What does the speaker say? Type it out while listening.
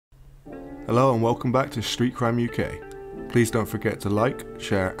Hello and welcome back to Street Crime UK. Please don't forget to like,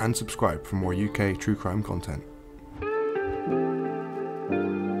 share and subscribe for more UK true crime content.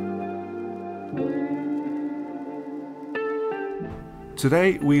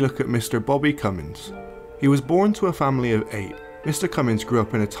 Today we look at Mr. Bobby Cummines. He was born to a family of 8. Mr. Cummines grew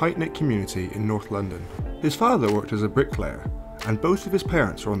up in a tight-knit community in North London. His father worked as a bricklayer, and both of his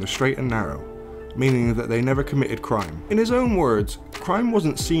parents were on the straight and narrow, meaning that they never committed crime. In his own words, crime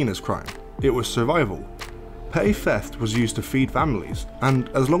wasn't seen as crime, it was survival. Petty theft was used to feed families, and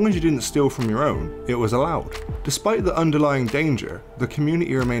as long as you didn't steal from your own, it was allowed. Despite the underlying danger, the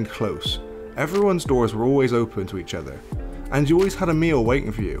community remained close. Everyone's doors were always open to each other, and you always had a meal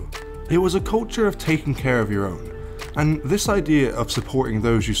waiting for you. It was a culture of taking care of your own, and this idea of supporting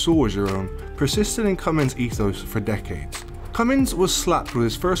those you saw as your own persisted in Cummines' ethos for decades. Cummines was slapped with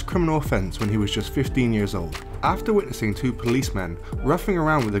his first criminal offence when he was just 15 years old. After witnessing 2 policemen roughing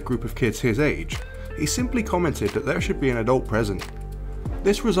around with a group of kids his age, he simply commented that there should be an adult present.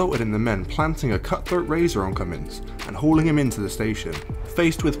 This resulted in the men planting a cutthroat razor on Cummines and hauling him into the station.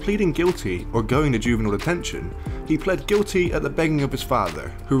 Faced with pleading guilty or going to juvenile detention, he pled guilty at the begging of his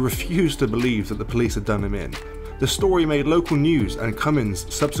father, who refused to believe that the police had done him in. The story made local news and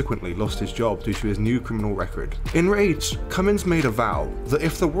Cummines subsequently lost his job due to his new criminal record. Enraged, Cummines made a vow that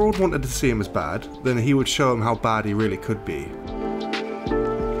if the world wanted to see him as bad, then he would show them how bad he really could be.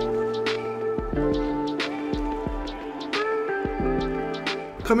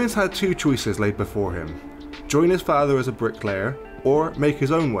 Cummines had 2 choices laid before him: join his father as a bricklayer, or make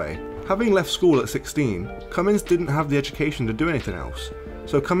his own way. Having left school at 16, Cummines didn't have the education to do anything else,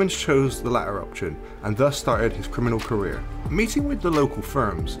 so Cummines chose the latter option and thus started his criminal career. Meeting with the local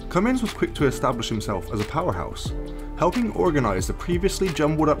firms, Cummines was quick to establish himself as a powerhouse, helping organise the previously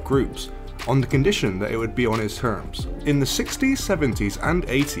jumbled up groups on the condition that it would be on his terms. In the 60s, 70s and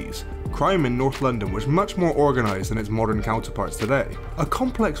 80s, crime in North London was much more organised than its modern counterparts today. A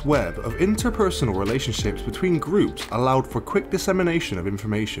complex web of interpersonal relationships between groups allowed for quick dissemination of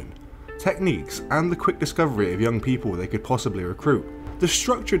information, techniques and the quick discovery of young people they could possibly recruit. The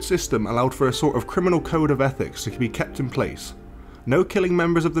structured system allowed for a sort of criminal code of ethics to be kept in place. No killing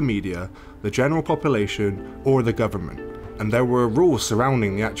members of the media, the general population or the government. And there were rules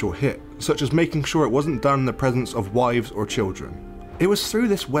surrounding the actual hit, such as making sure it wasn't done in the presence of wives or children. It was through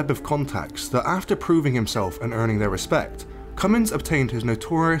this web of contacts that after proving himself and earning their respect, Cummines obtained his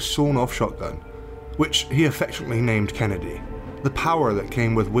notorious sawn-off shotgun, which he affectionately named Kennedy. The power that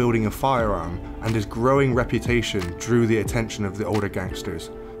came with wielding a firearm and his growing reputation drew the attention of the older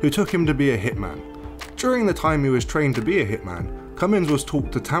gangsters, who took him to be a hitman. During the time he was trained to be a hitman, Cummines was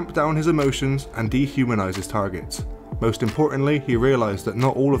taught to tamp down his emotions and dehumanize his targets. Most importantly, he realised that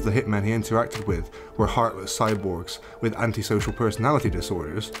not all of the hitmen he interacted with were heartless cyborgs with antisocial personality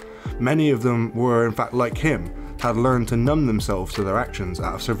disorders. Many of them were in fact like him, had learned to numb themselves to their actions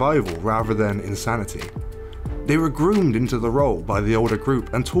out of survival rather than insanity. They were groomed into the role by the older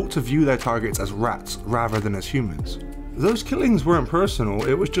group and taught to view their targets as rats rather than as humans. Those killings weren't personal,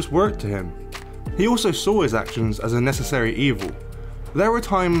 it was just work to him. He also saw his actions as a necessary evil. There were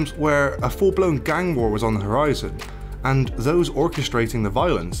times where a full-blown gang war was on the horizon, and those orchestrating the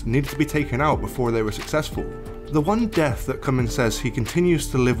violence needed to be taken out before they were successful. The one death that Cummines says he continues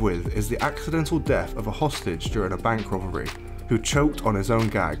to live with is the accidental death of a hostage during a bank robbery, who choked on his own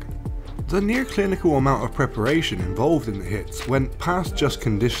gag. The near clinical amount of preparation involved in the hits went past just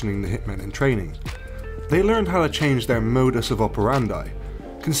conditioning the hitmen in training. They learned how to change their modus of operandi,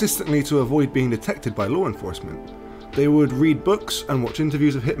 consistently to avoid being detected by law enforcement. They would read books and watch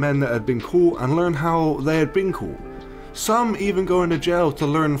interviews of hitmen that had been caught and learn how they had been caught. Some even go into jail to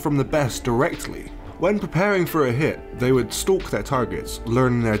learn from the best directly. When preparing for a hit, they would stalk their targets,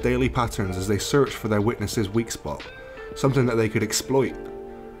 learning their daily patterns as they searched for their witness's weak spot, something that they could exploit.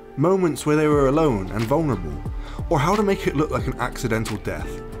 Moments where they were alone and vulnerable, or how to make it look like an accidental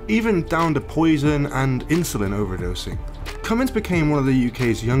death, even down to poison and insulin overdosing. Cummines became one of the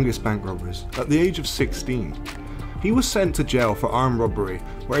UK's youngest bank robbers at the age of 16. He was sent to jail for armed robbery,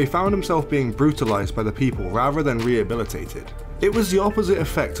 where he found himself being brutalised by the people rather than rehabilitated. It was the opposite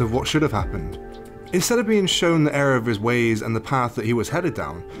effect of what should have happened. Instead of being shown the error of his ways and the path that he was headed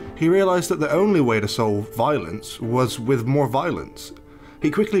down, he realised that the only way to solve violence was with more violence. He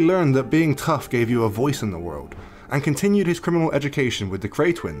quickly learned that being tough gave you a voice in the world, and continued his criminal education with the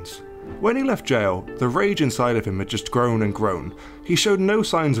Cray twins. When he left jail, the rage inside of him had just grown and grown. He showed no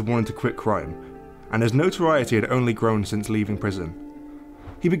signs of wanting to quit crime, and his notoriety had only grown since leaving prison.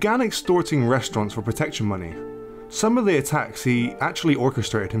 He began extorting restaurants for protection money. Some of the attacks he actually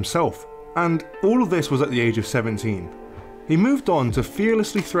orchestrated himself, and all of this was at the age of 17. He moved on to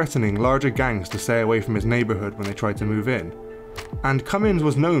fearlessly threatening larger gangs to stay away from his neighbourhood when they tried to move in. And Cummines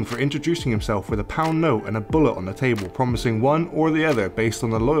was known for introducing himself with a pound note and a bullet on the table, promising one or the other based on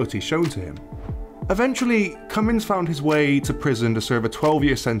the loyalty shown to him. Eventually, Cummines found his way to prison to serve a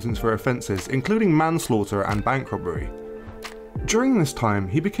 12-year sentence for offences including manslaughter and bank robbery. During this time,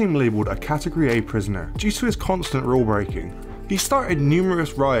 he became labelled a Category A prisoner due to his constant rule breaking. He started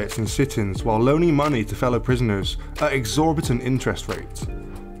numerous riots and sit-ins while loaning money to fellow prisoners at exorbitant interest rates.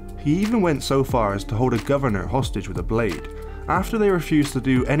 He even went so far as to hold a governor hostage with a blade, after they refused to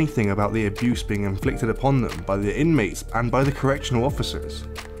do anything about the abuse being inflicted upon them by the inmates and by the correctional officers.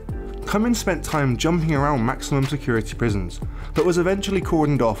 Cummines spent time jumping around maximum security prisons, but was eventually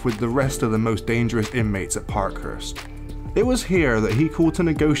cordoned off with the rest of the most dangerous inmates at Parkhurst. It was here that he called to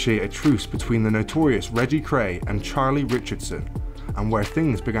negotiate a truce between the notorious Reggie Cray and Charlie Richardson, and where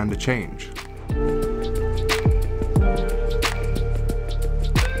things began to change.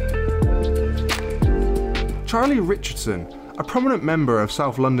 Charlie Richardson, a prominent member of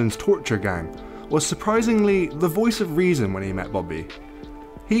South London's torture gang, was surprisingly the voice of reason when he met Bobby.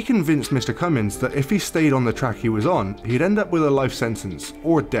 He convinced Mr. Cummines that if he stayed on the track he was on, he'd end up with a life sentence,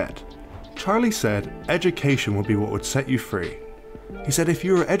 or dead. Charlie said education would be what would set you free. He said if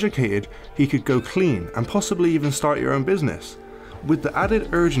you were educated, he could go clean and possibly even start your own business. With the added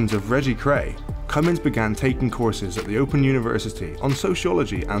urgings of Reggie Cray, Cummines began taking courses at the Open University on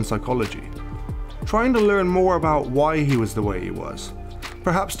sociology and psychology, trying to learn more about why he was the way he was,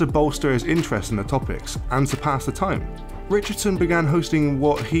 perhaps to bolster his interest in the topics and to pass the time. Richardson began hosting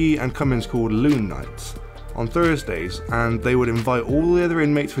what he and Cummines called Loon Nights on Thursdays, and they would invite all the other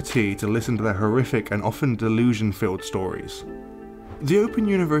inmates for tea to listen to their horrific and often delusion-filled stories. The Open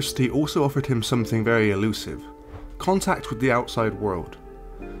University also offered him something very elusive: contact with the outside world.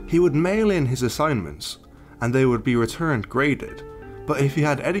 He would mail in his assignments, and they would be returned graded, but if he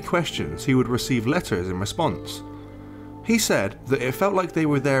had any questions, he would receive letters in response. He said that it felt like they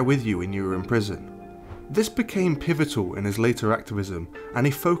were there with you when you were in prison. This became pivotal in his later activism, and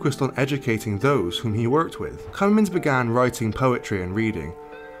he focused on educating those whom he worked with. Cummines began writing poetry and reading,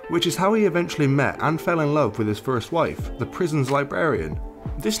 which is how he eventually met and fell in love with his first wife, the prison's librarian.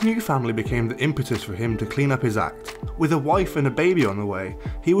 This new family became the impetus for him to clean up his act. With a wife and a baby on the way,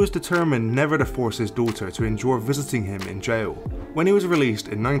 he was determined never to force his daughter to endure visiting him in jail. When he was released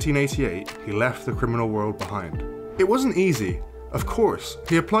in 1988, he left the criminal world behind. It wasn't easy. Of course,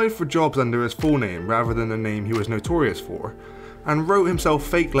 he applied for jobs under his full name rather than the name he was notorious for, and wrote himself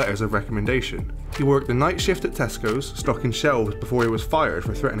fake letters of recommendation. He worked the night shift at Tesco's, stocking shelves before he was fired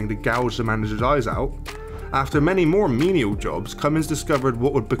for threatening to gouge the manager's eyes out. After many more menial jobs, Cummines discovered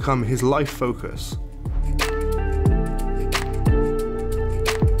what would become his life focus.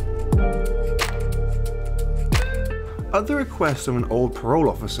 At the request of an old parole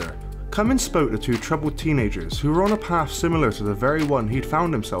officer, Cummines spoke to two troubled teenagers who were on a path similar to the very one he'd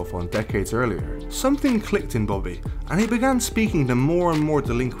found himself on decades earlier. Something clicked in Bobby, and he began speaking to more and more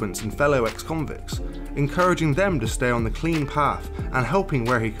delinquents and fellow ex-convicts, encouraging them to stay on the clean path and helping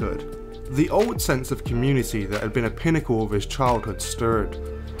where he could. The old sense of community that had been a pinnacle of his childhood stirred.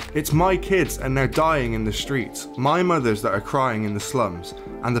 It's my kids and they're dying in the streets, my mothers that are crying in the slums,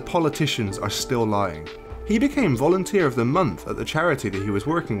 and the politicians are still lying. He became Volunteer of the Month at the charity that he was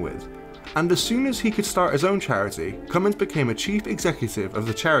working with, and as soon as he could start his own charity, Cummines became a chief executive of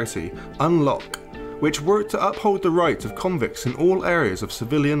the charity Unlock, which worked to uphold the rights of convicts in all areas of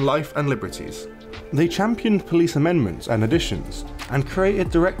civilian life and liberties. They championed police amendments and additions, and created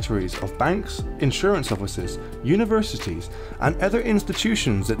directories of banks, insurance offices, universities, and other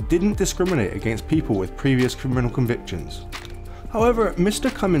institutions that didn't discriminate against people with previous criminal convictions. However, Mr.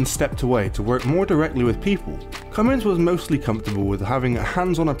 Cummines stepped away to work more directly with people. Cummines was mostly comfortable with having a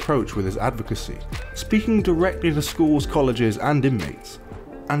hands-on approach with his advocacy, speaking directly to schools, colleges, and inmates.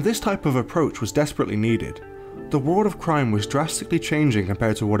 And this type of approach was desperately needed. The world of crime was drastically changing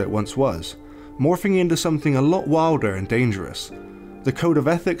compared to what it once was, morphing into something a lot wilder and dangerous. The code of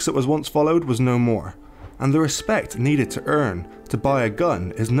ethics that was once followed was no more, and the respect needed to earn to buy a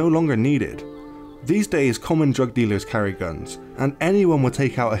gun is no longer needed. These days, common drug dealers carry guns, and anyone will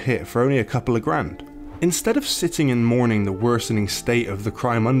take out a hit for only a couple of grand. Instead of sitting and mourning the worsening state of the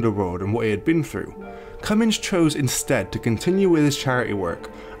crime underworld and what he had been through, Cummines chose instead to continue with his charity work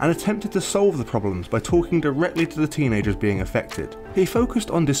and attempted to solve the problems by talking directly to the teenagers being affected. He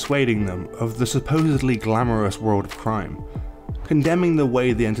focused on dissuading them of the supposedly glamorous world of crime, condemning the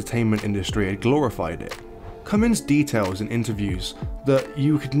way the entertainment industry had glorified it. Cummines details in interviews that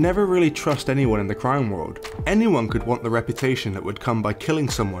you could never really trust anyone in the crime world. Anyone could want the reputation that would come by killing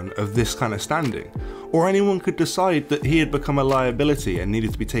someone of this kind of standing, or anyone could decide that he had become a liability and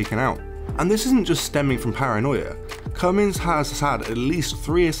needed to be taken out. And this isn't just stemming from paranoia. Cummines has had at least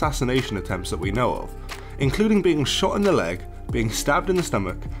 3 assassination attempts that we know of, including being shot in the leg, being stabbed in the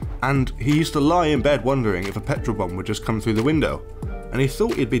stomach, and he used to lie in bed wondering if a petrol bomb would just come through the window, and he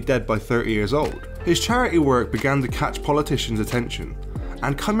thought he'd be dead by 30 years old. His charity work began to catch politicians' attention,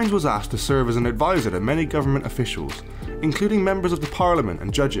 and Cummines was asked to serve as an advisor to many government officials, including members of the parliament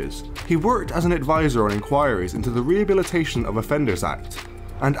and judges. He worked as an advisor on inquiries into the Rehabilitation of Offenders Act,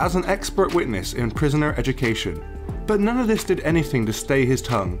 and as an expert witness in prisoner education. But none of this did anything to stay his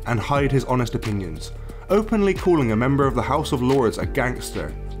tongue and hide his honest opinions, openly calling a member of the House of Lords a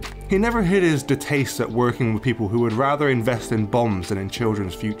gangster. He never hid his distaste at working with people who would rather invest in bombs than in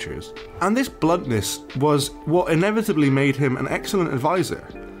children's futures. And this bluntness was what inevitably made him an excellent advisor.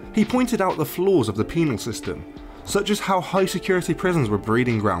 He pointed out the flaws of the penal system, such as how high security prisons were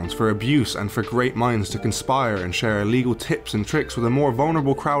breeding grounds for abuse and for great minds to conspire and share illegal tips and tricks with a more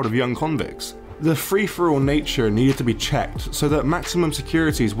vulnerable crowd of young convicts. The free-for-all nature needed to be checked so that maximum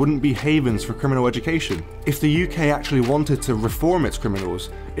securities wouldn't be havens for criminal education. If the UK actually wanted to reform its criminals,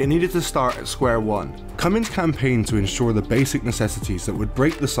 it needed to start at square one. Cummines campaigned to ensure the basic necessities that would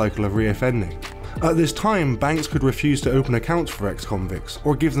break the cycle of reoffending. At this time, banks could refuse to open accounts for ex-convicts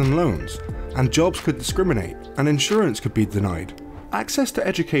or give them loans, and jobs could discriminate, and insurance could be denied. Access to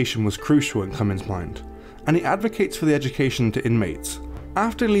education was crucial in Cummines' mind, and he advocates for the education to inmates.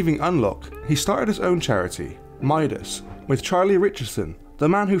 After leaving Unlock, he started his own charity, Midas, with Charlie Richardson, the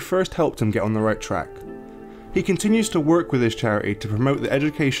man who first helped him get on the right track. He continues to work with his charity to promote the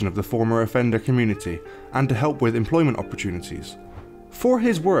education of the former offender community and to help with employment opportunities. For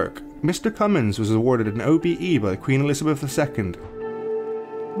his work, Mr. Cummines was awarded an OBE by Queen Elizabeth II.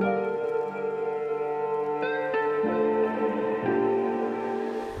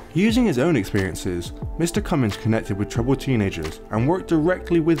 Using his own experiences, Mr. Cummines connected with troubled teenagers and worked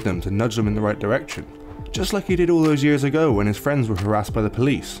directly with them to nudge them in the right direction, just like he did all those years ago when his friends were harassed by the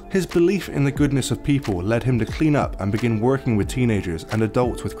police. His belief in the goodness of people led him to clean up and begin working with teenagers and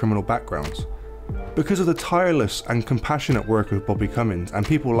adults with criminal backgrounds. Because of the tireless and compassionate work of Bobby Cummines and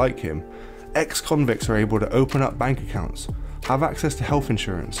people like him, ex-convicts are able to open up bank accounts, have access to health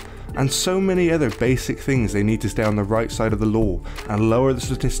insurance, and so many other basic things they need to stay on the right side of the law and lower the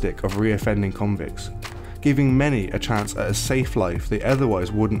statistic of reoffending convicts, giving many a chance at a safe life they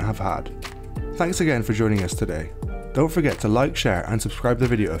otherwise wouldn't have had. Thanks again for joining us today. Don't forget to like, share and subscribe the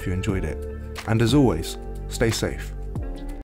video if you enjoyed it. And as always, stay safe.